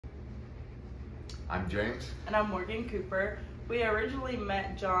I'm James. And I'm Morgan Cooper. We originally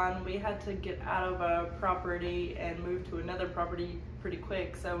met John. We had to get out of a property and move to another property pretty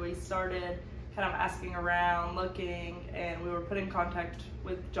quick, so we started kind of asking around, looking, and we were put in contact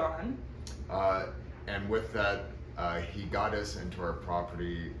with John. And with that, he got us into our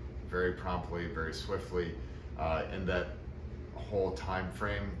property very promptly, very swiftly. In that whole time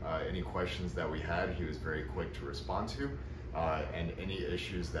frame, any questions that we had, he was very quick to respond to. And any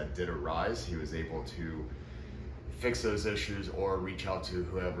issues that did arise, he was able to fix those issues or reach out to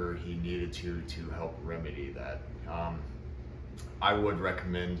whoever he needed to help remedy that. I would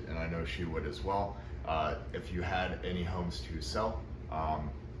recommend, and I know she would as well, if you had any homes to sell,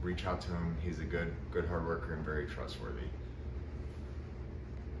 reach out to him. He's a good hard worker and very trustworthy.